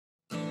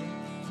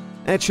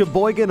At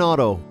Sheboygan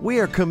Auto, we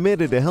are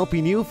committed to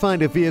helping you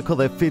find a vehicle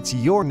that fits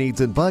your needs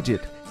and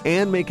budget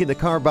and making the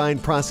car buying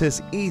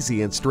process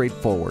easy and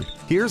straightforward.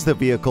 Here's the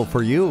vehicle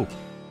for you.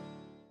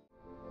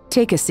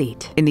 Take a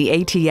seat in the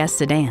ATS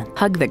sedan.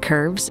 Hug the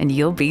curves and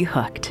you'll be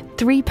hooked.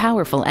 3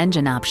 powerful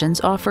engine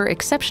options offer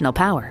exceptional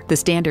power. The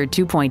standard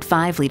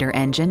 2.5-liter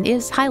engine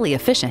is highly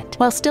efficient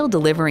while still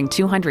delivering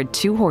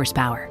 202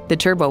 horsepower. The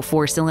turbo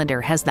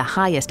 4-cylinder has the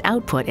highest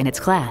output in its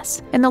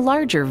class, and the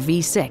larger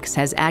V6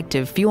 has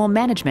active fuel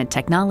management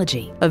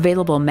technology.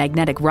 Available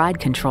magnetic ride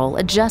control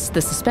adjusts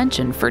the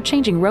suspension for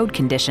changing road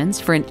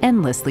conditions for an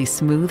endlessly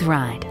smooth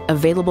ride.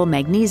 Available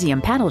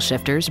magnesium paddle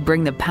shifters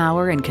bring the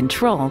power and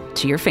control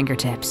to your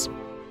fingertips.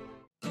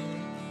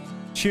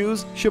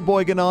 Choose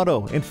Sheboygan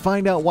Auto and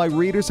find out why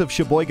readers of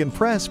Sheboygan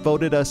Press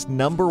voted us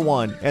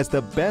 #1 as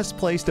the best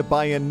place to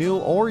buy a new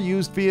or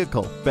used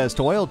vehicle, best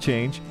oil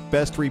change,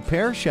 best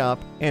repair shop,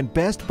 and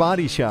best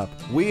body shop.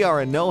 We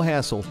are a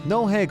no-hassle,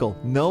 no-haggle,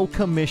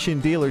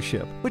 no-commission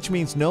dealership, which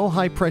means no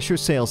high-pressure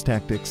sales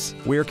tactics.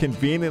 We're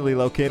conveniently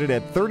located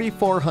at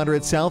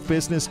 3400 South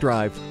Business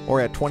Drive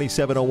or at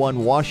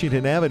 2701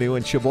 Washington Avenue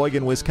in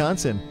Sheboygan,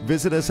 Wisconsin.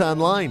 Visit us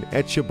online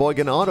at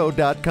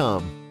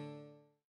SheboyganAuto.com.